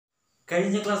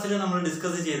കഴിഞ്ഞ ക്ലാസ്സിൽ നമ്മൾ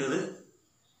ഡിസ്കസ് ചെയ്തത്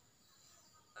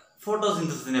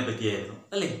ഫോട്ടോസിന്തസിസിനെ പറ്റിയായിരുന്നു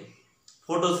അല്ലേ?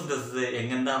 ഫോട്ടോസിന്തസിസ്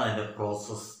എന്താണ് അതിൻ്റെ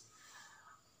പ്രോസസ്സ്,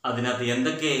 അതിനകത്ത്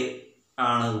എന്തൊക്കെ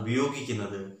ആണ്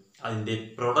ഉപയോഗിക്കുന്നത്, അതിൻ്റെ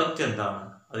പ്രൊഡക്റ്റ് എന്താണ്,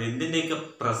 അത് എന്തിൻ്റെയൊക്കെ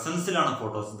പ്രസൻസിലാണ്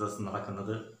ഫോട്ടോസിന്തസിസ്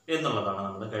നടക്കുന്നത് എന്നുള്ളതാണ്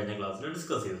നമ്മൾ കഴിഞ്ഞ ക്ലാസ്സിൽ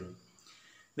ഡിസ്കസ് ചെയ്തത്.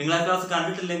 നിങ്ങൾ ആ ക്ലാസ്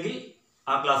കണ്ടിട്ടില്ലെങ്കിൽ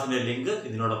ആ ക്ലാസ്സിൻ്റെ ലിങ്ക്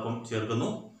ഇതിനോടൊപ്പം ചേർക്കുന്നു.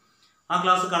 ആ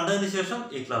ക്ലാസ് കണ്ടതിന് ശേഷം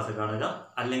ഈ ക്ലാസ് കാണുക,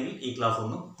 അല്ലെങ്കിൽ ഈ ക്ലാസ്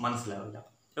ഒന്നും മനസ്സിലാവില്ല.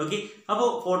 ഓക്കെ, അപ്പോൾ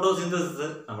ഫോട്ടോസിന്തസിസ്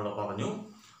നമ്മൾ പറഞ്ഞു.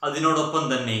 അതിനോടൊപ്പം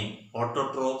തന്നെ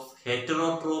ഓട്ടോട്രോപ്സ്,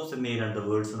 ഹെറ്ററോട്രോപ്സ് എന്നീ രണ്ട്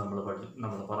വേർഡ്സ് നമ്മൾ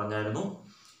പറഞ്ഞായിരുന്നു.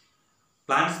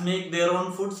 Plants make their own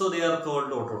food, so they are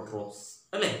called autotrophs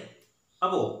അല്ലേ?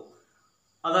 അപ്പോൾ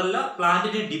അതല്ല,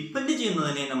 പ്ലാന്റിനെ ഡിപ്പെൻഡ്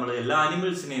ചെയ്യുന്നതിനെ നമ്മൾ എല്ലാ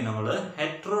ആനിമൽസിനെയും നമ്മൾ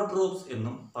ഹെറ്ററോട്രോപ്സ്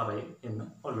എന്നും പറയും എന്ന്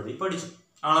ഓൾറെഡി പഠിച്ചു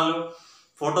ആണല്ലോ.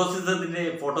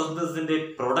 ഫോട്ടോസിന്തസിന്റെ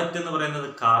പ്രൊഡക്റ്റ് എന്ന് പറയുന്നത്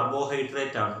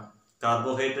കാർബോഹൈഡ്രേറ്റ് ആണ്.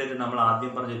 കാർബോഹൈഡ്രേറ്റ് നമ്മൾ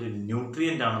ആദ്യം പറഞ്ഞൊരു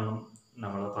ന്യൂട്രിയന്റ് ആണെന്നും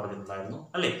നമ്മൾ പറഞ്ഞിട്ടുണ്ടായിരുന്നു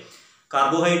അല്ലേ?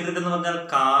 കാർബോഹൈഡ്രേറ്റ് എന്ന് പറഞ്ഞാൽ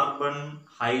carbon,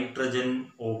 hydrogen,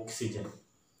 oxygen.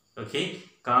 Okay,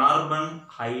 carbon,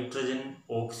 hydrogen,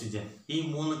 oxygen, ഈ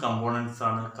മൂന്ന് കമ്പോണൻസ്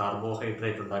ആണ്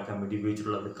കാർബോഹൈഡ്രേറ്റ് ഉണ്ടാക്കാൻ വേണ്ടി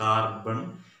ഉപയോഗിച്ചിട്ടുള്ളത്. കാർബൺ,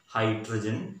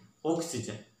 ഹൈഡ്രജൻ,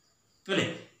 ഓക്സിജൻ അല്ലേ?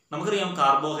 നമുക്കറിയാം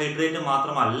കാർബോഹൈഡ്രേറ്റ്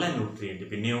മാത്രമല്ല ന്യൂട്രിയന്റ്,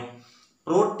 പിന്നെയോ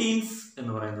പ്രോട്ടീൻസ്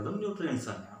എന്ന് പറയുന്നതും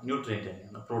ന്യൂട്രിയൻറ്റ്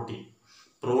തന്നെയാണ്.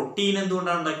 പ്രോട്ടീൻ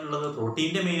എന്തുകൊണ്ടാണ് ഉണ്ടാക്കിയിട്ടുള്ളത്?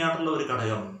 പ്രോട്ടീൻ്റെ മെയിൻ ആയിട്ടുള്ള ഒരു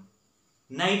ഘടകം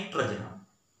നൈട്രജൻ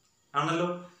ആണല്ലോ.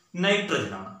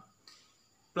 നൈട്രജൻ ആണ്.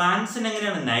 പ്ലാന്റ്സിന്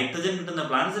എങ്ങനെയാണ് നൈട്രജൻ കിട്ടുന്നത്?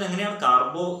 പ്ലാന്റ്സിന് എങ്ങനെയാണ്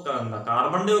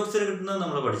കാർബൺ ഡൈ ഓക്സൈഡ് കിട്ടുന്നത്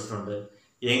നമ്മൾ പഠിച്ചിട്ടുണ്ട്.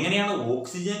 എങ്ങനെയാണ്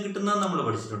ഓക്സിജൻ കിട്ടുന്നത് നമ്മൾ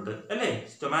പഠിച്ചിട്ടുണ്ട് അല്ലേ?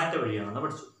 സ്റ്റൊമാറ്റോ വഴിയാണെന്ന്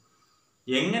പഠിച്ചു.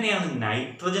 എങ്ങനെയാണ്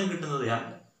നൈട്രജൻ കിട്ടുന്നത്?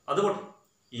 അതുകൊണ്ട്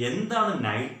എന്താണ്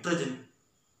നൈട്രജൻ?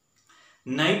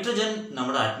 നൈട്രജൻ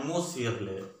നമ്മുടെ അറ്റ്മോസ്ഫിയറിൽ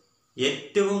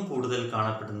ഏറ്റവും കൂടുതൽ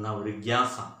കാണപ്പെടുന്ന ഒരു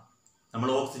ഗ്യാസാണ്. നമ്മൾ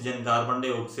oxygen, carbon dye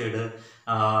oxide,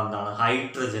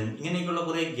 hydrogen, ഇങ്ങനെയൊക്കെയുള്ള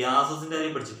കുറേ ഗ്യാസസിൻ്റെ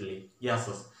കാര്യം പഠിച്ചിട്ടില്ലേ?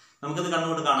 ഗ്യാസസ് നമുക്കത്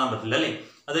കണ്ണുകൊണ്ട് കാണാൻ പറ്റില്ല അല്ലേ?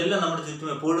 അതെല്ലാം നമ്മുടെ ചുറ്റും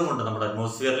എപ്പോഴും ഉണ്ട് നമ്മുടെ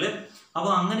അറ്റ്മോസ്ഫിയറിൽ.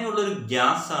 അപ്പോൾ അങ്ങനെയുള്ളൊരു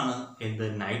ഗ്യാസാണ് എന്ത്?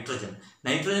 നൈട്രജൻ.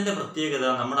 നൈട്രജന്റെ പ്രത്യേകത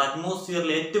നമ്മുടെ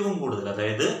അറ്റ്മോസ്ഫിയറിൽ ഏറ്റവും കൂടുതൽ,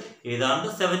 അതായത് ഏതാണ്ട്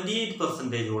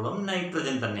 78%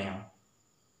 നൈട്രജൻ തന്നെയാണ്.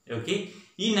 ഓക്കെ,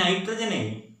 ഈ നൈട്രജനെ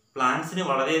പ്ലാന്റ്സിന്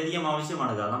വളരെയധികം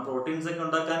ആവശ്യമാണ്. കാരണം പ്രോട്ടീൻസ് ഒക്കെ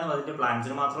ഉണ്ടാക്കാനും അതിൻ്റെ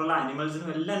പ്ലാന്റ്സിന് മാത്രമല്ല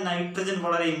ആനിമൽസിനും എല്ലാം നൈട്രജൻ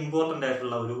വളരെ ഇമ്പോർട്ടൻ്റ്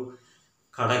ആയിട്ടുള്ള ഒരു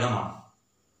ഘടകമാണ്.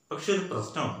 പക്ഷെ ഒരു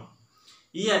പ്രശ്നമുണ്ട്.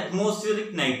 ഈ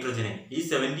അറ്റ്മോസ്ഫിയറിക് നൈട്രജനെ, ഈ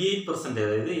 78%,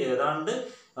 അതായത് ഏതാണ്ട്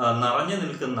നിറഞ്ഞു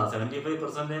നിൽക്കുന്ന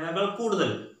 75%-നേക്കാൾ കൂടുതൽ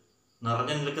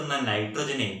നിറഞ്ഞു നിൽക്കുന്ന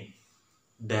നൈട്രജനെ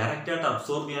ഡയറക്റ്റായിട്ട്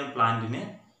അബ്സോർബ് ചെയ്യാൻ പ്ലാന്റിന്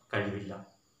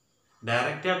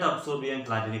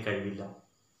കഴിവില്ല.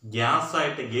 ഗ്യാസ്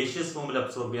ആയിട്ട് ഗേഷ്യസ് ഫോമിൽ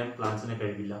അബ്സോർബ് ചെയ്യാൻ പ്ലാന്റ്സിന്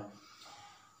കഴിവില്ല.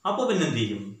 അപ്പോൾ പിന്നെ എന്ത്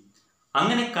ചെയ്യും?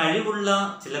 അങ്ങനെ കഴിവുള്ള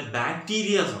ചില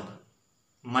ബാക്ടീരിയാസ് ഉണ്ട്,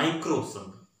 മൈക്രോബ്സ്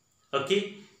ഉണ്ട്. ഓക്കെ,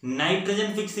 നൈട്രജൻ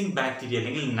ഫിക്സിംഗ് ബാക്ടീരിയ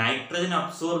അല്ലെങ്കിൽ നൈട്രജൻ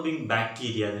അബ്സോർബിംഗ്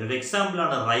ബാക്ടീരിയ. അതിനൊരു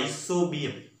എക്സാമ്പിളാണ്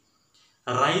റൈസോബിയം.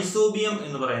 റൈസോബിയം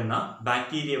എന്ന് പറയുന്ന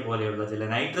ബാക്ടീരിയ പോലെയുള്ള ചില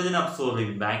നൈട്രജൻ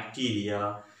അബ്സോർബിംഗ് ബാക്ടീരിയ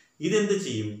ഇതെന്ത്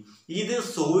ചെയ്യും? ഇത്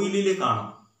സോയിലിൽ കാണും,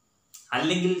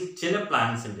 അല്ലെങ്കിൽ ചില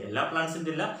പ്ലാന്റ്സിന്റെ, എല്ലാ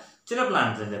പ്ലാന്റ്സിന്റെ അല്ല, ചില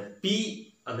പ്ലാന്റ്സിന്റെ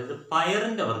അതായത്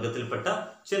പയറിന്റെ വർഗത്തിൽപ്പെട്ട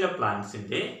ചില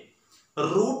പ്ലാന്റ്സിന്റെ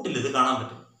റൂട്ടിൽ ഇത് കാണാൻ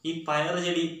പറ്റും. ഈ പയർ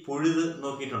ചെടി പുഴുത്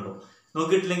നോക്കിയിട്ടുണ്ടോ?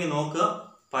 നോക്കിയിട്ടില്ലെങ്കിൽ നോക്കുക,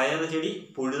 പയർ ചെടി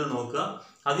പുഴുത് നോക്കുക.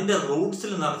 അതിന്റെ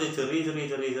റൂട്ട്സിൽ നിറച്ച് ചെറിയ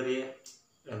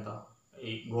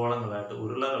ഈ ഗോളങ്ങളായിട്ട്,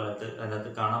 ഉരുളകളായിട്ട്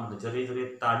അതിനകത്ത് കാണാൻ പറ്റും. ചെറിയ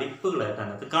തടിപ്പുകളായിട്ട്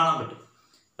അതിനകത്ത് കാണാൻ പറ്റും.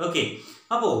 ഓക്കെ,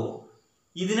 അപ്പോൾ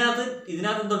ഇതിനകത്ത്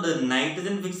എന്തുണ്ട്?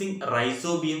 നൈട്രജൻ ഫിക്സിംഗ്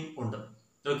റൈസോബിയം ഉണ്ട്.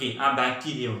 ഓക്കെ, ആ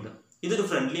ബാക്ടീരിയ ഉണ്ട്. ഇതൊരു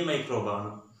ഫ്രണ്ട്ലി മൈക്രോബാണ്.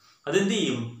 അതെന്ത്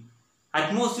ചെയ്യും?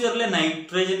 അറ്റ്മോസ്ഫിയറിലെ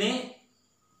നൈട്രജനെ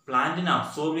പ്ലാന്റിന്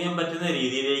അബ്സോർബ് ചെയ്യാൻ പറ്റുന്ന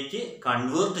രീതിയിലേക്ക്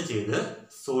കൺവേർട്ട് ചെയ്ത്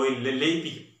സോയിലിൽ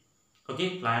ലയിപ്പിക്കും. ഓക്കെ,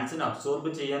 പ്ലാന്റ്സിന്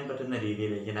അബ്സോർബ് ചെയ്യാൻ പറ്റുന്ന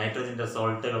രീതിയിലേക്ക് നൈട്രജന്റെ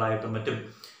സോൾട്ടുകളായിട്ടും മറ്റും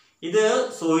ഇത്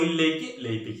സോയിലിലേക്ക്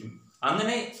ലയിപ്പിക്കും.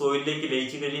 അങ്ങനെ സോയിലിലേക്ക്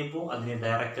ലയിച്ചു കഴിയുമ്പോൾ അതിനെ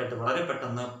ഡയറക്റ്റായിട്ട് വളരെ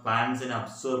പെട്ടെന്ന് പ്ലാന്റ്സിന്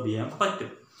അബ്സോർബ് ചെയ്യാൻ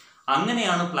പറ്റും.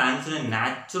 അങ്ങനെയാണ് പ്ലാന്റ്സിന്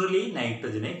നാച്ചുറലി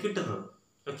നൈട്രജനെ കിട്ടുന്നത്.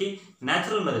 ഓക്കെ,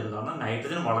 നാച്ചുറൽ മെത്തേഡ് ആണ്.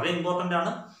 നൈട്രജൻ വളരെ ഇമ്പോർട്ടൻ്റ്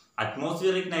ആണ്.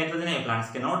 Atmospheric നൈട്രജനെ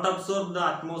plants cannot absorb the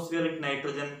atmospheric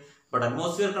nitrogen, but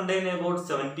atmosphere contain about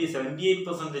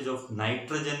 78% of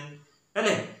nitrogen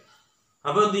അല്ലേ?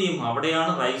 അപ്പോൾ എന്ത് ചെയ്യും?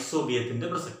 അവിടെയാണ് റൈസോബിയത്തിന്റെ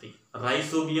പ്രസക്തി.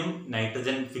 റൈസോബിയം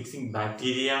നൈട്രജൻ ഫിക്സിംഗ്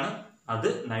ബാക്ടീരിയ ആണ്. അത്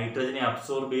നൈട്രജനെ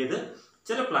അബ്സോർബ് ചെയ്ത്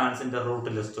ചില പ്ലാന്റ്സിന്റെ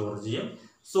റൂട്ടിൽ സ്റ്റോർ ചെയ്യും,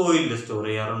 സോയിലിൽ സ്റ്റോർ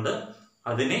ചെയ്യാറുണ്ട്.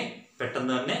 അതിനെ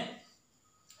പെട്ടെന്ന് തന്നെ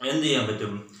എന്ത് ചെയ്യാൻ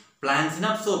പറ്റും? പ്ലാന്റ്സിനെ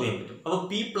അബ്സോർബ് ചെയ്യാൻ പറ്റും. അപ്പോൾ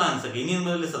പീ പ്ലാന്റ്സ് ഒക്കെ ഇനി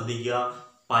മുതൽ ശ്രദ്ധിക്കുക.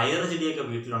 പയർ ചെടിയൊക്കെ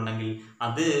വീട്ടിലുണ്ടെങ്കിൽ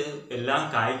അത് എല്ലാം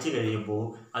കായ്ച്ചു കഴിയുമ്പോൾ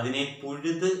അതിനെ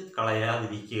പുഴുത്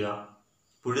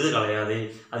കളയാതെ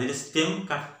അതിന്റെ സ്റ്റെം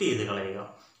കട്ട് ചെയ്ത് കളയുക.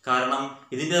 കാരണം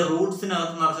ഇതിന്റെ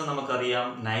റൂട്ട്സിനകത്ത് നിറച്ച് നമുക്കറിയാം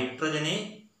നൈട്രജനെ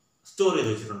സ്റ്റോർ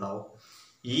ചെയ്ത് വെച്ചിട്ടുണ്ടാവും.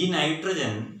 ഈ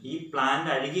നൈട്രജൻ ഈ പ്ലാന്റ്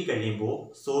അഴുകി കഴിയുമ്പോൾ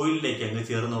സോയിലിലേക്ക് അങ്ങ്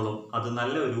ചേർന്നോളും. അത്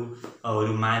നല്ല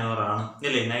ഒരു മാനുവറാണ്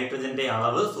അല്ലേ? നൈട്രജന്റെ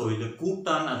അളവ് സോയിലിൽ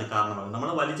കൂട്ടാൻ അത് കാരണമാകും.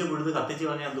 നമ്മൾ വലിച്ചു പൊഴുത് കത്തിച്ച്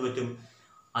പറഞ്ഞാൽ എന്ത് പറ്റും?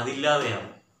 അതില്ലാതെയാകും.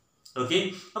 ഓക്കെ,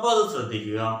 അപ്പോൾ അത്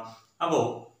ശ്രദ്ധിക്കുക. അപ്പോൾ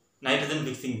നൈട്രജൻ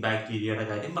ഫിക്സിംഗ് ബാക്ടീരിയയുടെ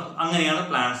കാര്യം പറഞ്ഞു. അങ്ങനെയാണ്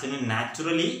പ്ലാന്റ്സിന്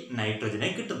നാച്ചുറലി നൈട്രജനെ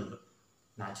കിട്ടുന്നത്.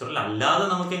 നാച്ചുറൽ അല്ലാതെ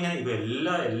നമുക്ക് എങ്ങനെ? ഇപ്പൊ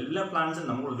എല്ലാ പ്ലാന്റ്സും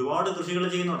നമ്മൾ ഒരുപാട് കൃഷികൾ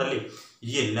ചെയ്യുന്നുണ്ടല്ലേ?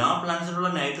 ഈ എല്ലാ പ്ലാന്റ്സിനുള്ള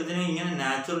നൈട്രജനെ ഇങ്ങനെ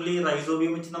നാച്ചുറലി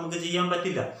റൈസോബിയം വെച്ച് നമുക്ക് ചെയ്യാൻ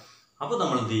പറ്റില്ല. അപ്പോൾ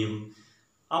നമ്മൾ എന്ത് ചെയ്യും?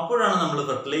 അപ്പോഴാണ് നമ്മൾ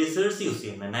ഫെർട്ടിലൈസേഴ്സ് യൂസ്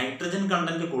ചെയ്യുന്നത്. നൈട്രജൻ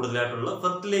കണ്ടന്റ് കൂടുതലായിട്ടുള്ള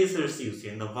ഫെർട്ടിലൈസേഴ്സ് യൂസ്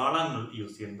ചെയ്യുന്നത്, വളങ്ങൾ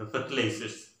യൂസ് ചെയ്യുന്നത്,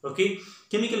 fertilisers. Okay,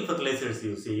 chemical fertilisers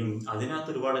use ചെയ്യും.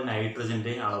 അതിനകത്ത് ഒരുപാട്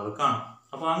നൈട്രജന്റെ അളവ് കാണും.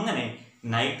 അപ്പോൾ അങ്ങനെ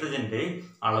നൈട്രജന്റെ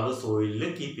അളവ് സോയിലിൽ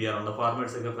കീപ്പ് ചെയ്യാറുണ്ട്.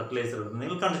 ഫാർമേഴ്സ് ഒക്കെ ഫെർട്ടിലൈസർ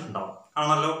നിങ്ങൾ കണ്ടിട്ടുണ്ടാവും,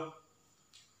 ആണല്ലോ.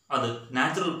 അത്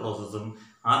നാച്ചുറൽ പ്രോസസ്സും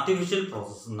ആർട്ടിഫിഷ്യൽ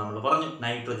പ്രോസസ്സും നമ്മൾ പറഞ്ഞു.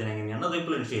 നൈട്രജൻ എങ്ങനെയാണ്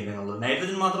റീപ്ലenish ചെയ്യുന്നത് എന്നുള്ളത്.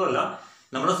 നൈട്രജൻ മാത്രമല്ല,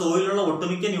 നമ്മുടെ സോയിലുള്ള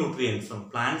ഒട്ടുമിക്ക ന്യൂട്രിയൻസും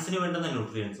പ്ലാന്റ്സിന് വേണ്ടുന്ന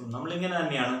ന്യൂട്രിയൻസും നമ്മളിങ്ങനെ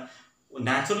തന്നെയാണ്.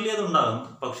 നാച്ചുറലി അത് ഉണ്ടാകും.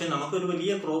 പക്ഷെ നമുക്കൊരു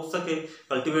വലിയ ക്രോപ്സ് ഒക്കെ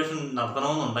കൾട്ടിവേഷൻ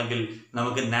നടത്തണമെന്നുണ്ടെങ്കിൽ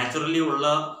നമുക്ക് നാച്ചുറലി ഉള്ള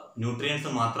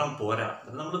ന്യൂട്രിയൻസ് മാത്രം പോരാ.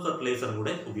 അത് നമ്മൾ ഫെർട്ടിലൈസറും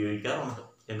കൂടെ ഉപയോഗിക്കാറുണ്ട്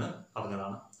എന്ന്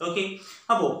പറഞ്ഞതാണ്. ഓക്കെ,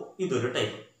 അപ്പോൾ ഇതൊരു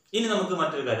ടൈപ്പ്. ഇനി നമുക്ക്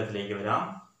മറ്റൊരു കാര്യത്തിലേക്ക് വരാം.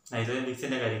 നൈട്രജൻ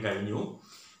ഫിക്സിന്റെ കാര്യം കഴിഞ്ഞു.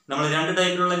 നമ്മൾ 2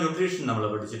 ടൈപ്പിലുള്ള ന്യൂട്രീഷൻ നമ്മൾ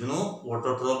പഠിച്ചിരുന്നു,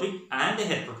 autotrophic and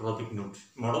ഹെറ്ററോട്രോപിക്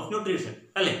mode of nutrition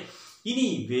അല്ലേ? ഇനി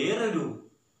വേറൊരു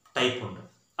ടൈപ്പ് ഉണ്ട്.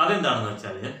 അതെന്താണെന്ന്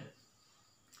വെച്ചാൽ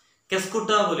കെസ്കുട്ട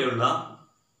പോലെയുള്ള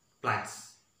പ്ലാന്റ്സ്.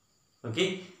 ഓക്കെ,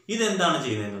 ഇതെന്താണ്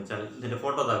ചെയ്യുന്നതെന്ന് വെച്ചാൽ, ഇതിന്റെ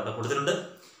ഫോട്ടോ താഴെ കൊടുത്തിട്ടുണ്ട്.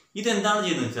 ഇതെന്താണ്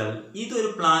ചെയ്യുന്നത് വെച്ചാൽ,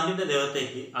 ഇതൊരു പ്ലാന്റിന്റെ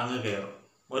ദേഹത്തേക്ക് അങ്ങ് കയറും.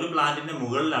 ഒരു പ്ലാന്റിന്റെ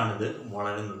മുകളിലാണ് ഇത്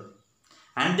വളരുന്നത്.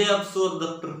 And they absorb the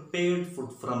prepared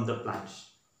food from the plant.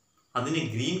 അതിന്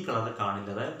ഗ്രീൻ കളർ കാണില്ല,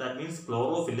 അതായത് ദാറ്റ് മീൻസ്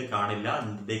ക്ലോറോഫിൽ കാണില്ല.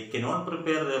 They cannot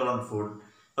prepare their own food.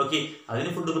 Okay, അതിന്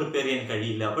ഫുഡ് പ്രിപ്പയർ ചെയ്യാൻ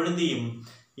കഴിയില്ല. അപ്പോഴെന്ത് ചെയ്യും?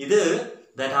 ഇത്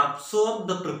that absorb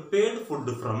the prepared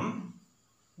food from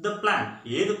the plant.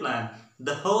 ഏത് പ്ലാന്റ്?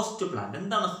 The host plant.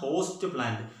 എന്താണ് ഹോസ്റ്റ്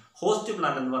പ്ലാന്റ്? ഹോസ്റ്റ്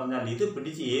പ്ലാന്റ് എന്ന് പറഞ്ഞാൽ ഇത്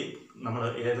പിടിച്ച് നമ്മൾ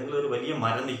ഏതെങ്കിലും ഒരു വലിയ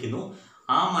മരം നിൽക്കുന്നു,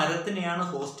 ആ മരത്തിനെയാണ്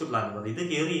ഹോസ്റ്റ് പ്ലാന്റ് പറയുന്നത്. ഇത്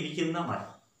കയറിയിരിക്കുന്ന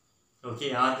മരം. ഓക്കെ,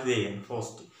 ആതിഥേയൻ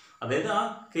ഹോസ്റ്റ്, അതായത് ആ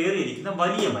കയറിയിരിക്കുന്ന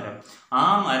വലിയ മരം. ആ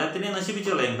മരത്തിനെ നശിപ്പിച്ചു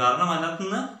കളയും. കാരണം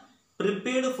അതിനകത്തുനിന്ന്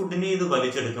പ്രിപ്പയർഡ് ഫുഡിനെ ഇത്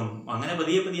വലിച്ചെടുക്കും. അങ്ങനെ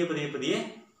പതിയെ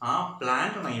ആ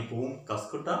പ്ലാന്റ് ഉണങ്ങിപ്പോവും.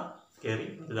 കസ്കുട്ട കയറി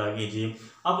ഇതാകുകയും ചെയ്യും.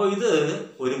 അപ്പോൾ ഇത്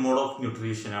ഒരു മോഡ് ഓഫ്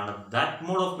ന്യൂട്രീഷൻ ആണ്. That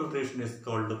mode of nutrition is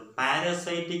called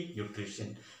parasitic nutrition.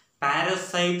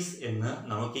 Parasites എന്ന്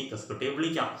നമുക്ക് ഈ കസ്കുട്ടയെ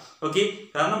വിളിക്കാം. ഓക്കെ,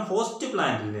 കാരണം ഹോസ്റ്റ്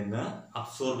പ്ലാന്റിൽ നിന്ന്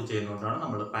അബ്സോർബ് ചെയ്യുന്നതുകൊണ്ടാണ്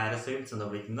നമ്മൾ പാരസൈറ്റ്സ് എന്ന്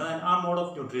വിളിക്കുന്നത്. ആ മോഡ്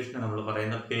ഓഫ് ന്യൂട്രീഷനെ നമ്മൾ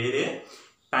പറയുന്ന പേര്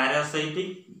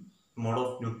പാരസൈറ്റിക് മോഡ്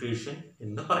ഓഫ് ന്യൂട്രീഷൻ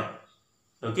എന്ന് പറയും.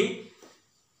 ഓക്കെ,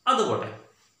 അതുപോലെ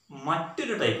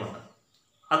മറ്റൊരു ടൈപ്പ് ഉണ്ട്.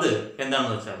 അത്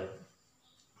എന്താണെന്ന് വെച്ചാൽ,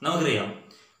 നമുക്കറിയാം,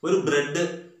 ഒരു ബ്രെഡ്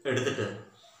എടുത്തിട്ട്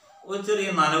ഒരു ചെറിയ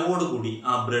നനവോട് കൂടി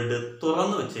ആ ബ്രെഡ്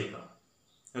തുറന്നു വെച്ചേക്കാം.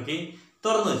 ഓക്കെ,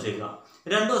 തുറന്നു വെച്ചേക്കാം.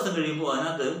 2 ദിവസം കഴിയുമ്പോൾ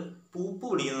അതിനകത്ത് പൂപ്പ്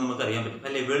പിടിക്കുന്നത് നമുക്കറിയാൻ പറ്റും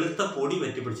അല്ലെ? വെളുത്ത പൊടി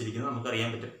പറ്റി പിടിച്ചിരിക്കുന്നത് നമുക്കറിയാൻ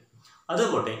പറ്റും.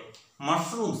 അതുപോലെ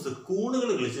മഷ്റൂംസ്, കൂണുകൾ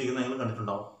കിളിച്ചിരിക്കുന്നത് നിങ്ങൾ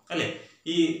കണ്ടിട്ടുണ്ടാവും അല്ലെ?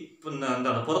 ഈ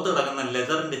എന്താണ് പുറത്ത് കിടക്കുന്ന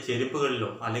ലെതറിന്റെ ചെരുപ്പുകളിലോ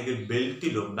അല്ലെങ്കിൽ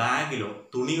ബെൽറ്റിലോ ബാഗിലോ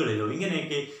തുണികളിലോ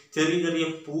ഇങ്ങനെയൊക്കെ ചെറിയ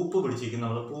പൂപ്പ് പിടിച്ചിരിക്കുന്ന,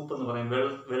 നമ്മൾ പൂപ്പ് എന്ന് പറയും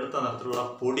വെളുത്ത നിറത്തിലുള്ള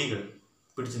പൊടികൾ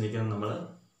പിടിച്ചു നിൽക്കുന്നത് നമ്മൾ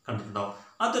കണ്ടിട്ടുണ്ടാവും.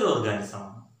 അതൊരു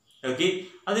ഓർഗാനിസമാണ്. ഓക്കെ,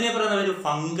 അതിനെ പറയുന്ന ഒരു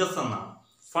ഫംഗസ് എന്നാണ്.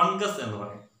 ഫംഗസ് എന്ന്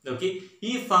പറയും. ഓക്കെ,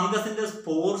 ഈ ഫംഗസിന്റെ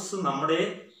സ്പോർസ് നമ്മുടെ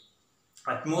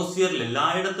അറ്റ്മോസ്ഫിയറിൽ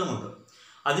എല്ലായിടത്തും ഉണ്ട്.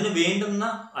 അതിന് വേണ്ടുന്ന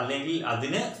അല്ലെങ്കിൽ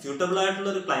അതിന് സ്യൂട്ടബിൾ ആയിട്ടുള്ള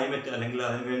ഒരു ക്ലൈമറ്റ് അല്ലെങ്കിൽ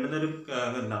അതിന് വേണ്ടുന്ന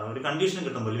ഒരു കണ്ടീഷൻ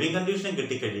കിട്ടുമ്പോൾ, ലിവിങ് കണ്ടീഷൻ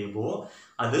കിട്ടിക്കഴിയുമ്പോൾ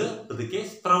അത് പതുക്കെ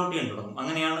സ്പ്രൗട്ട് ചെയ്യാൻ തുടങ്ങും.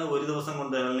 അങ്ങനെയാണ് ഒരു ദിവസം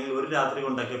കൊണ്ട് അല്ലെങ്കിൽ ഒരു രാത്രി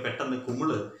കൊണ്ടൊക്കെ പെട്ടെന്ന്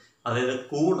കുമിള്, അതായത്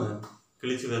കൂണ്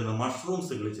കിളിച്ചു വരുന്നത്,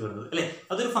 മഷ്റൂംസ് കിളിച്ചു വരുന്നത് അല്ലെ?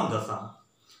 അതൊരു ഫംഗസ് ആണ്.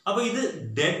 അപ്പൊ ഇത്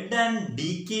ഡെഡ് ആൻഡ്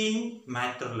ഡീക്കേയിങ്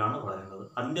മാറ്ററിലാണ് വളരുന്നത്.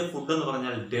 അതിന്റെ ഫുഡ് എന്ന്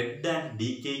പറഞ്ഞാൽ ഡെഡ് ആൻഡ്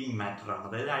ഡീക്കേയിങ് മാറ്റർ ആണ്.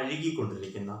 അതായത്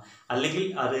അഴുകിക്കൊണ്ടിരിക്കുന്ന അല്ലെങ്കിൽ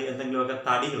അത് എന്തെങ്കിലുമൊക്കെ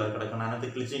തടികളൊക്കെ കിടക്കണം, അതിനകത്ത്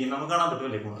കിളിച്ചിരിക്കുന്ന നമുക്ക് കാണാൻ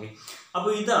പറ്റുമല്ലേ കൂണി.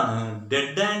 അപ്പൊ ഇതാണ്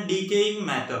ഡെഡ് ആൻഡ് ഡീക്കേയിങ്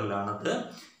മാറ്ററിലാണത്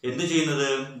എന്ത് ചെയ്യുന്നത്?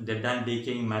 ഡെഡ് ആൻഡ്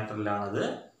ഡീക്കേയിങ് മാറ്ററിലാണത്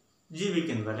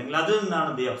ജീവിക്കുന്നത്. അല്ലെങ്കിൽ അതിൽ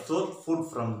നിന്നാണ് the absorb food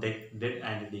from dead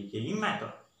and decaying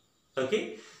matter. Okay,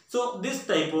 so this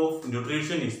type of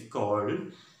nutrition is called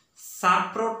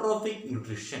സാപ്രോട്രോപിക്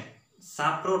nutrition.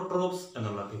 സാപ്രോട്രോപ്സ്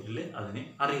എന്നുള്ള പേരിൽ അതിനെ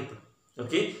അറിയപ്പെടും.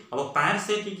 ഓക്കെ, അപ്പോൾ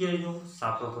പാരസൈറ്റിക് കഴിഞ്ഞു,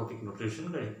 സാപ്രോട്രോപിക് ന്യൂട്രീഷൻ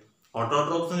കഴിഞ്ഞു.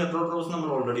 ഓട്ടോട്രോപ്സും ഹെറ്ററോട്രോപ്സും നമ്മൾ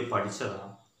ഓൾറെഡി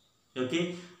പഠിച്ചതാണ്. ഓക്കെ,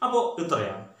 അപ്പോൾ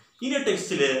ഇത്രയാണ്. ഇനി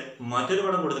ടെക്സ്റ്റില് മറ്റൊരു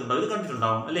പടം കൊടുത്തിട്ടുണ്ടാവും, ഇത്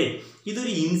കണ്ടിട്ടുണ്ടാവും അല്ലേ?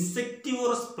 ഇതൊരു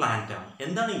ഇൻസെക്ടിവോറസ് പ്ലാന്റ് ആണ്.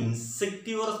 എന്താണ്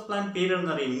ഇൻസെക്ടിവോറസ് പ്ലാന്റ്?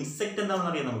 പേരെന്ന് അറിയാം. ഇൻസെക്ട്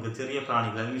എന്താണെന്ന് അറിയാം നമുക്ക്. ചെറിയ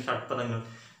പ്രാണികൾ അല്ലെങ്കിൽ ഷഡ്പദങ്ങൾ,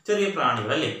 ചെറിയ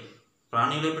പ്രാണികൾ അല്ലേ?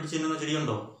 പ്രാണികളെ പിടിച്ച് തിന്നുന്ന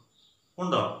ചെടിയുണ്ടോ?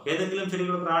 ഉണ്ടോ? ഏതെങ്കിലും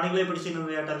ചെടികൾ പ്രാണികളെ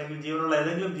പിടിച്ചിരുന്നതായിട്ട് അല്ലെങ്കിൽ ജീവനുള്ള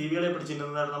ഏതെങ്കിലും ജീവികളെ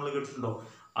പിടിച്ചിരുന്നതായിട്ട് നമ്മൾ കേട്ടിട്ടുണ്ടോ?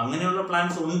 അങ്ങനെയുള്ള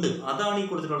പ്ലാന്റ്സ് ഉണ്ട്. അതാണ് ഈ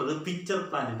കൊടുത്തിട്ടുള്ളത്. പിക്ചർ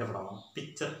പ്ലാന്റിന്റെ പടമാണ്.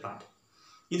 Pitcher plant.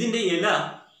 ഇതിന്റെ ഇല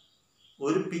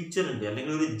ഒരു പിക്ചറിന്റെ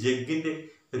അല്ലെങ്കിൽ ഒരു ജഗ്ഗിന്റെ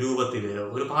രൂപത്തില്,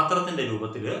 ഒരു പാത്രത്തിന്റെ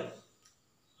രൂപത്തില്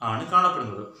ആണ്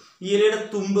കാണപ്പെടുന്നത്. ഈ ഇലയുടെ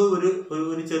തുമ്പ്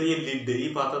ഒരു ചെറിയ ലിഡ്, ഈ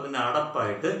പാത്രത്തിന്റെ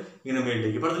അടപ്പായിട്ട് ഇങ്ങനെ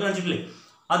മേളിലേക്ക് പടത്തിൽ കാണിച്ചിട്ടില്ലേ,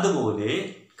 അതുപോലെ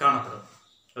കാണപ്പെടും.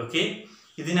 ഓക്കെ,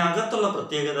 ഇതിനകത്തുള്ള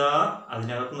പ്രത്യേകത,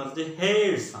 അതിനകത്ത് നിറച്ച്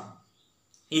ഹെയർസ് ആണ്.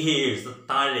 ഈ ഹെയർസ്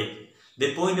താഴേക്ക്, ദേ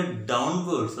പോയിന്റ്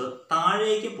ഡൗൺവേർഡ്സ്,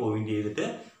 താഴേക്ക് പോയിന്റ് ചെയ്തിട്ട്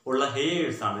ഉള്ള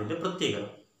ഹെയർസ് ആണ് ഇതിന്റെ പ്രത്യേകത.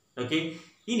 ഓക്കെ,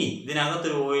 ഇനി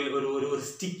ഇതിനകത്തൊരു ഓയിൽ, ഒരു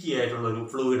സ്റ്റിക്കി ആയിട്ടുള്ള ഒരു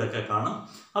ഫ്ലൂയിഡ് ഒക്കെ കാണും.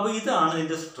 അപ്പോൾ ഇതാണ്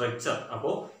ഇതിന്റെ സ്ട്രക്ചർ.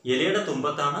 അപ്പോൾ ഇലയുടെ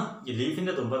തുമ്പത്താണ്,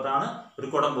 ലീഫിന്റെ തുമ്പത്താണ് ഒരു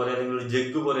കുടം പോലെ അല്ലെങ്കിൽ ഒരു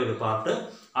ജഗ് പോലെ ഒരു പാർട്ട്.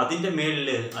 അതിന്റെ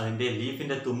മേളില് അതിന്റെ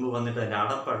ലീഫിന്റെ തുമ്പ് വന്നിട്ട് അതിന്റെ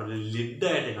അടപ്പായിട്ട്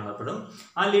ലിഡായിട്ട് കാണപ്പെടും.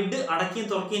 ആ ലിഡ് അടയ്ക്കുകയും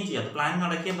തുറക്കുകയും ചെയ്യാം. പ്ലാന്റിന്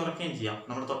അടയ്ക്കുകയും തുറക്കുകയും ചെയ്യാം.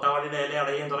 നമ്മുടെ തൊട്ടാവാടിയുടെ ഇല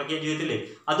അടയുകയും തുറക്കുകയും ചെയ്യത്തില്ലേ,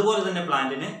 അതുപോലെ തന്നെ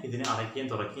പ്ലാന്റിന് ഇതിനെ അടയ്ക്കുകയും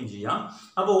തുറക്കുകയും ചെയ്യാം.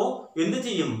 അപ്പോ എന്ത്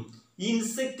ചെയ്യും?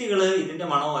 ഇൻസെക്റ്റുകൾ ഇതിന്റെ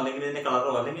മണമോ അല്ലെങ്കിൽ ഇതിന്റെ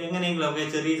കളറോ അല്ലെങ്കിൽ എങ്ങനെയെങ്കിലും ഒക്കെ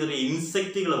ചെറിയ ചെറിയ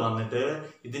ഇൻസെക്റ്റുകൾ വന്നിട്ട്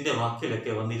ഇതിന്റെ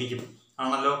വാക്കിലൊക്കെ വന്നിരിക്കും.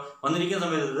 ആണല്ലോ, വന്നിരിക്കുന്ന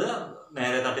സമയത്ത് ഇത്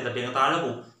നേരെ തട്ടി തട്ടി അങ്ങ് താഴെ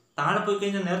പോകും. താഴെ പോയി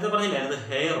കഴിഞ്ഞാൽ നേരത്തെ പറഞ്ഞില്ലേ അതിനകത്ത്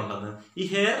ഹെയർ ഉണ്ടെന്ന്. ഈ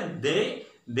ഹെയർ ദേ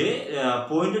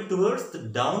പോയിന്റ് ടുവേർഡ്സ്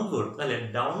ഡൗൺവേർഡ്, അല്ലെ,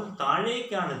 ഡൗൺ,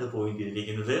 താഴേക്കാണ് ഇത് പോയിന്റ്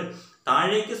ചെയ്തിരിക്കുന്നത്.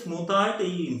 താഴേക്ക് സ്മൂത്തായിട്ട്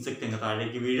ഈ ഇൻസെക്ട് അങ്ങ്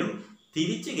താഴേക്ക് വീഴും.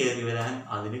 തിരിച്ചു കയറി വരാൻ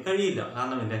അതിന് കഴിയില്ല,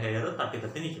 കാരണം ഇതിന്റെ ഹെയർ തട്ടി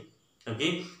തട്ടി നിൽക്കും. ഓക്കെ,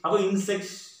 അപ്പൊ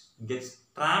insect gets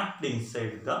trapped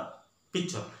inside the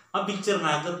picture. ആ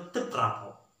പിക്ചറിനകത്ത് ട്രാപ്പ്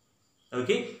ആവും.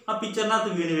 ഓക്കെ, ആ പിക്ചറിനകത്ത്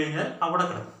വീണ് കഴിഞ്ഞാൽ അവിടെ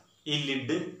കിടക്കും. ഈ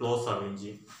ലിഡ് ക്ലോസ് ആവുകയും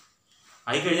ചെയ്യും.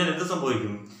 ആയിക്കഴിഞ്ഞാൽ എന്ത്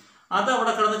സംഭവിക്കും? അത്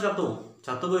അവിടെ കിടന്ന് ചത്തുപോകും.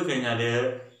 ചത്തുപോയി കഴിഞ്ഞാൽ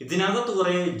ഇതിനകത്ത്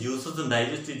കുറെ ജ്യൂസസും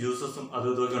ഡൈജസ്റ്റീവ് ജ്യൂസസും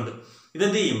അതും ഇതൊക്കെ ഉണ്ട്.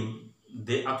 ഇതെന്ത് ചെയ്യും?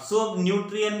 ദേ absorb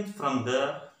nutrients from the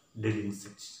dead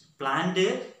insects. Plant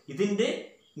ഇതിന്റെ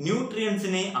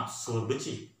ന്യൂട്രിയൻസിനെ അബ്സോർബ്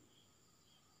ചെയ്യും.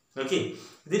 ഓക്കെ,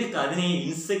 അതിനെ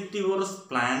ഇൻസെക്ടിവോറസ്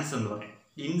പ്ലാന്റ്സ് എന്ന് പറയും.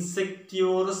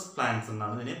 ഇൻസെക്ടിവോറസ് പ്ലാന്റ്സ്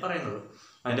എന്നാണ് ഇതിനെ പറയുന്നത്.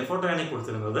 അതിന്റെ ഫോട്ടോ ആണ് ഈ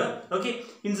കൊടുത്തിരുന്നത്. ഓക്കെ,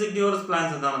 ഇൻസെക്ടിവോറസ്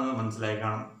പ്ലാന്റ്സ് എന്താണെന്ന് മനസ്സിലായി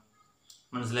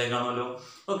കാണുമല്ലോ.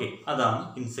 ഓക്കെ, അതാണ്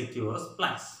ഇൻസെക്ടിവോറസ്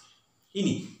പ്ലാന്റ്സ്.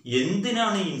 ഇനി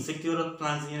എന്തിനാണ് ഈ ഇൻസെക്ടിവോറസ്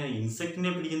പ്ലാന്റ്സ് ഇങ്ങനെ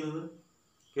ഇൻസെക്ടിനെ പിടിക്കുന്നത്?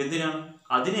 എന്തിനാണ്?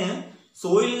 അതിന്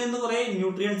സോയിലിൽ നിന്ന് കുറെ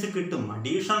ന്യൂട്രിയൻസ് കിട്ടും.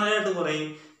 അഡീഷണൽ ആയിട്ട് കുറെ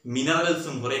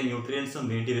മിനറൽസും കുറെ ന്യൂട്രിയൻസും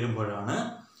വേണ്ടി വരുമ്പോഴാണ്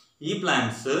ഈ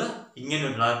പ്ലാന്റ്സ് ഇങ്ങനെ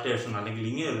ഒരു അഡാപ്റ്റേഷൻ അല്ലെങ്കിൽ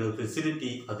ഇങ്ങനെ ഒരു ഫെസിലിറ്റി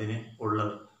അതിന്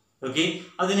ഉള്ളത്. ഓക്കെ,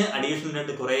 അതിന് അഡീഷണൽ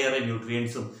ആയിട്ട് കുറേയേറെ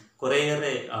ന്യൂട്രിയൻസും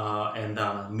കുറേയേറെ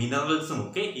മിനറൽസും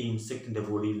ഒക്കെ ഈ ഇൻസെക്ടിന്റെ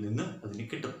ബോഡിയിൽ നിന്ന് അതിന്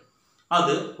കിട്ടും.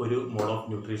 അത് ഒരു മോഡ് ഓഫ്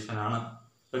ന്യൂട്രീഷൻ ആണ്.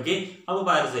 ഓക്കെ, അപ്പോൾ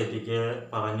പാരസൈറ്റിക്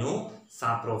പറഞ്ഞു,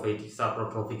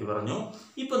 സാപ്രോട്രോഫിക് പറഞ്ഞു.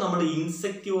 ഇപ്പൊ നമ്മൾ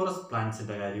ഇൻസെക്ടിവോറസ്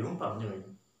പ്ലാന്റ്സിന്റെ കാര്യവും പറഞ്ഞു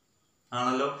കഴിഞ്ഞു.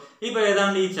 ആണല്ലോ, ഇപ്പൊ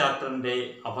ഏതാണ്ട് ഈ ചാപ്റ്ററിന്റെ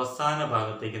അവസാന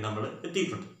ഭാഗത്തേക്ക് നമ്മൾ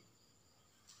എത്തിയിട്ടുണ്ട്.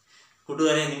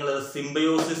 കൂട്ടുകാരെ, നിങ്ങൾ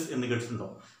സിംബയോസിസ് എന്ന് കേട്ടിട്ടുണ്ടോ?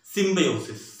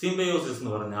 സിംബയോസിസ്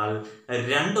എന്ന് പറഞ്ഞാൽ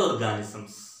രണ്ട്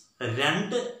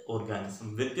ഓർഗാനിസം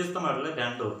വ്യത്യസ്തമായിട്ടുള്ള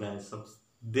രണ്ട് organisms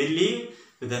they leave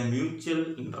with a mutual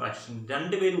interaction.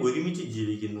 രണ്ടുപേരും ഒരുമിച്ച്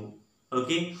ജീവിക്കുന്നു.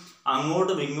 ഓക്കെ,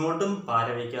 അങ്ങോട്ടും ഇങ്ങോട്ടും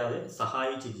പാരവയ്ക്കാതെ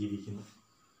സഹായിച്ച് ജീവിക്കുന്നു.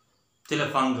 ചില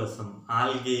ഫംഗസും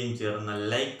ആൽഗയും ചേർന്ന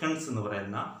ലൈക്കൺസ് എന്ന്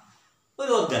പറയുന്ന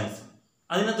ഒരു ഓർഗാനിസം.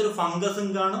 അതിനകത്തൊരു ഫംഗസും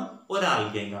കാണും, ഒരു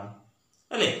ആൽഗയും കാണും,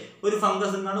 അല്ലെ? ഒരു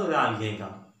ഫംഗസും കാണും, ഒരു ആൽഗയും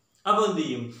കാണും. അപ്പോൾ എന്ത്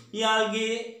ചെയ്യും? ഈ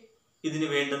ആൽഗയെ ഇതിന്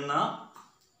വേണ്ടുന്ന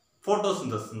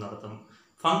ഫോട്ടോസിന്തസിസ് നടത്തും.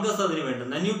 ഫംഗസ് അതിന്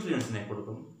വേണ്ടുന്ന ന്യൂട്രിയൻസിനെ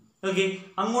കൊടുക്കും. ഓക്കെ,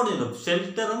 അങ്ങോട്ടും ഇങ്ങോട്ടും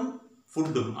ഷെൽട്ടറും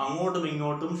ഫുഡും അങ്ങോട്ടും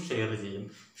ഇങ്ങോട്ടും ഷെയർ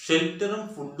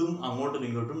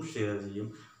ചെയ്യും.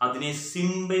 അതിനെ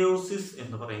സിംബയോസിസ്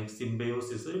എന്ന് പറയും.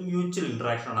 സിംബയോസിസ് ഒരു മ്യൂച്വൽ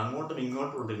ഇന്ററാക്ഷൻ ആണ്, അങ്ങോട്ടും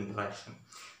ഇങ്ങോട്ടും ഉള്ള ഇന്ററാക്ഷൻ.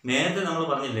 നേരത്തെ നമ്മൾ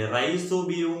പറഞ്ഞില്ലേ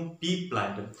റൈസോബിയവും പീ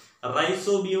പ്ലാന്റും.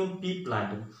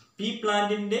 പീ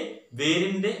പ്ലാന്റിന്റെ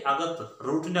വേരിന്റെ അകത്ത്,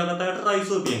 റൂട്ടിന്റെ അകത്തായിട്ട്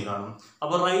റൈസോബിയം കാണും.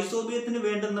 അപ്പൊ റൈസോബിയത്തിന്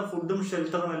വേണ്ടുന്ന ഫുഡും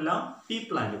ഷെൽട്ടറും എല്ലാം പീ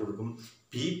പ്ലാന്റ് കൊടുക്കും.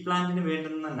 പീ പ്ലാന്റിന്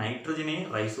വേണ്ടുന്ന നൈട്രജനെ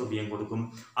റൈസോബിയം കൊടുക്കും.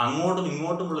 അങ്ങോട്ടും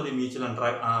ഇങ്ങോട്ടുമുള്ള ഒരു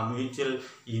മ്യൂച്വൽ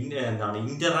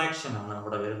ഇന്ററാക്ഷൻ ആണ്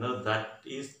അവിടെ വരുന്നത്. ദാറ്റ്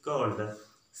ഈസ് കോൾഡ്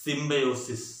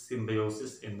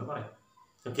സിംബയോസിസ് എന്ന് പറയും.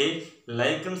 ഓക്കെ,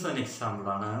 ലൈക്കൺസ് ഒരു എക്സാമ്പിൾ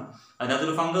ആണ്.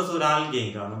 അതിനകത്തൊരു ഫംഗസ് ഒരു ആൽഗയും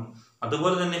കാണും.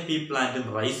 അതുപോലെ തന്നെ പീ പ്ലാന്റും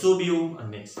റൈസോബിയവും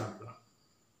അതിന് എക്സാമ്പിൾ ആണ്.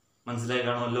 മനസ്സിലായി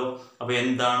കാണുമല്ലോ. അപ്പൊ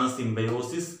എന്താണ്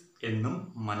സിംബയോസിസ് എന്നും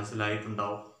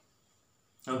മനസ്സിലായിട്ടുണ്ടാവും.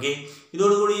 ഓക്കെ,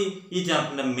 ഇതോടുകൂടി ഈ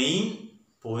ചാപ്റ്ററിന്റെ മെയിൻ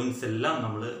പോയിന്റ്സ് എല്ലാം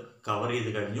നമ്മൾ കവർ ചെയ്ത്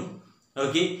കഴിഞ്ഞു.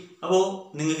 ഓക്കെ, അപ്പോൾ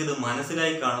നിങ്ങൾക്ക് ഇത്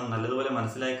മനസ്സിലായി കാണും, നല്ലതുപോലെ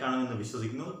മനസ്സിലായി കാണും എന്ന്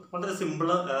വിശ്വസിക്കുന്നു. വളരെ സിമ്പിൾ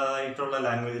ആയിട്ടുള്ള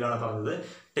ലാംഗ്വേജിലാണ് പറഞ്ഞത്.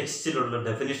 ടെക്സ്റ്റിലുള്ള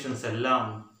ഡെഫിനിഷൻസ് എല്ലാം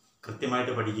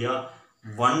കൃത്യമായിട്ട് പഠിക്കുക.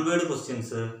 വൺ വേർഡ്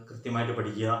ക്വസ്റ്റ്യൻസ് കൃത്യമായിട്ട്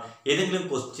പഠിക്കുക. ഏതെങ്കിലും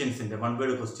ക്വസ്റ്റ്യൻസിൻ്റെ വൺ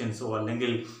വേർഡ് ക്വസ്റ്റ്യൻസോ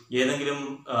അല്ലെങ്കിൽ ഏതെങ്കിലും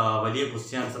വലിയ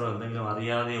ക്വസ്റ്റ്യൻ ആൻസറോ എന്തെങ്കിലും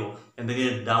അറിയാതെയോ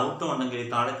എന്തെങ്കിലും ഡൗട്ടോ ഉണ്ടെങ്കിൽ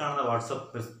താഴെ കാണുന്ന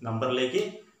വാട്സപ്പ് നമ്പറിലേക്ക്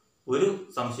ഒരു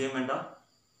സംശയം വേണ്ട,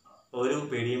 ഒരു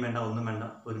പേടിയും വേണ്ട, ഒന്നും വേണ്ട,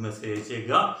 ഒരു മെസ്സേജ്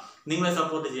അയച്ചേക്കുക. നിങ്ങളെ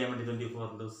സപ്പോർട്ട് ചെയ്യാൻ വേണ്ടി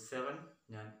 24/7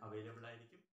 ഞാൻ അവൈലബിൾ ആയിരിക്കും.